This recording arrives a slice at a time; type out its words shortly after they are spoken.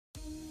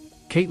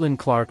Caitlin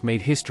Clark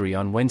made history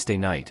on Wednesday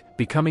night,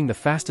 becoming the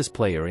fastest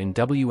player in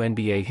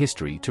WNBA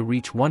history to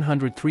reach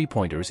 100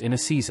 three-pointers in a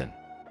season.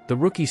 The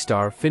rookie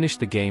star finished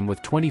the game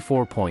with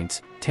 24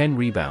 points, 10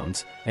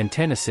 rebounds, and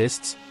 10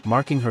 assists,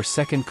 marking her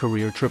second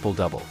career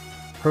triple-double.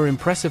 Her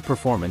impressive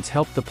performance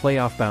helped the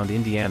playoff-bound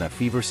Indiana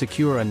Fever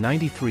secure a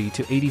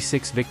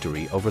 93-86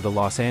 victory over the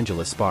Los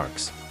Angeles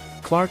Sparks.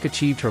 Clark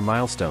achieved her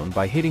milestone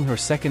by hitting her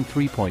second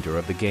three-pointer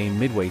of the game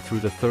midway through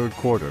the third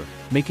quarter,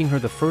 making her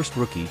the first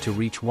rookie to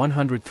reach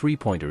 100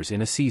 three-pointers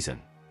in a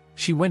season.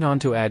 She went on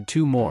to add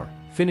 2 more,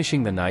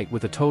 finishing the night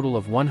with a total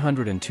of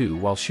 102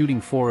 while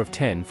shooting 4 of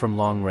 10 from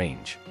long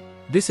range.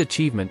 This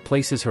achievement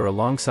places her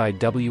alongside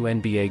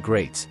WNBA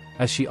greats,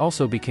 as she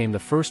also became the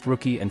first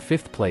rookie and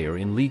 5th player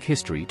in league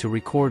history to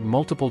record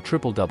multiple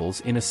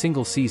triple-doubles in a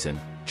single season,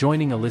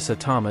 joining Alyssa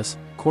Thomas,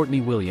 Courtney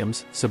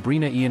Williams,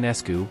 Sabrina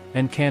Ionescu,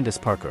 and Candace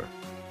Parker.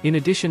 In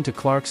addition to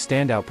Clark's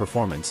standout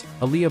performance,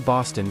 Aaliyah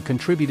Boston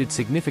contributed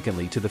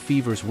significantly to the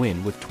Fever's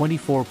win with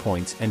 24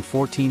 points and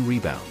 14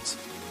 rebounds.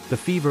 The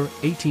Fever,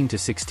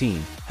 18-16,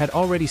 had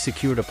already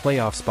secured a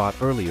playoff spot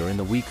earlier in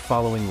the week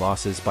following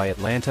losses by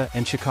Atlanta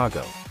and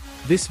Chicago.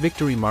 This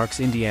victory marks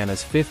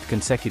Indiana's 5th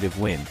consecutive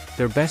win,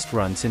 their best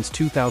run since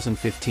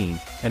 2015,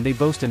 and they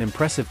boast an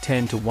impressive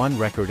 10-1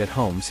 record at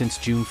home since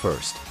June 1.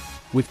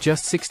 With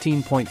just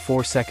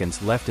 16.4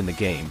 seconds left in the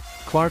game,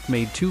 Clark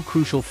made 2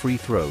 crucial free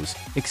throws,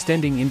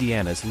 extending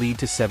Indiana's lead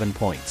to 7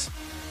 points.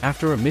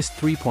 After a missed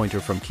three-pointer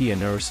from Kia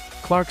Nurse,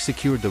 Clark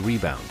secured the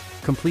rebound,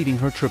 completing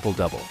her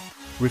triple-double.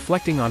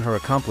 Reflecting on her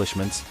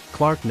accomplishments,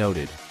 Clark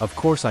noted, "Of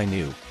course I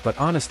knew, but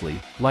honestly,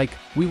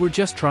 we were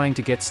just trying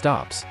to get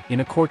stops," in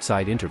a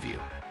courtside interview.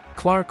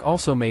 Clark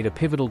also made a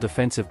pivotal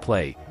defensive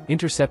play,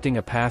 intercepting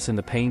a pass in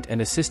the paint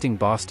and assisting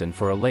Boston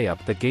for a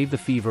layup that gave the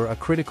Fever a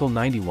critical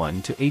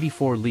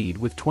 91-84 lead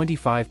with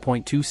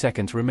 25.2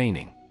 seconds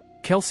remaining.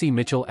 Kelsey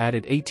Mitchell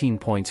added 18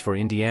 points for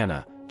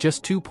Indiana,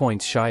 just 2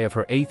 points shy of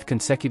her 8th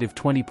consecutive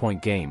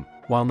 20-point game,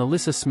 while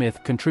Nalissa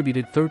Smith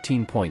contributed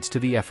 13 points to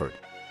the effort.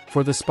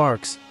 For the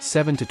Sparks,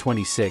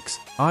 7-26,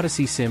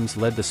 Odyssey Sims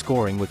led the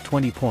scoring with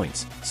 20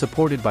 points,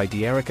 supported by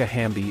Dearica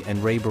Hamby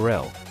and Ray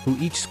Burrell, who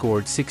each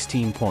scored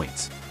 16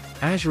 points.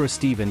 Azura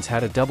Stevens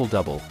had a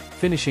double-double,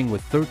 finishing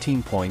with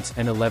 13 points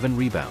and 11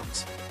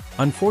 rebounds.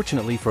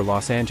 Unfortunately for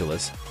Los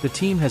Angeles, the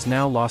team has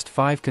now lost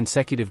 5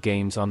 consecutive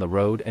games on the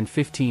road and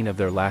 15 of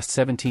their last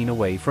 17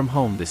 away from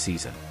home this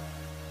season.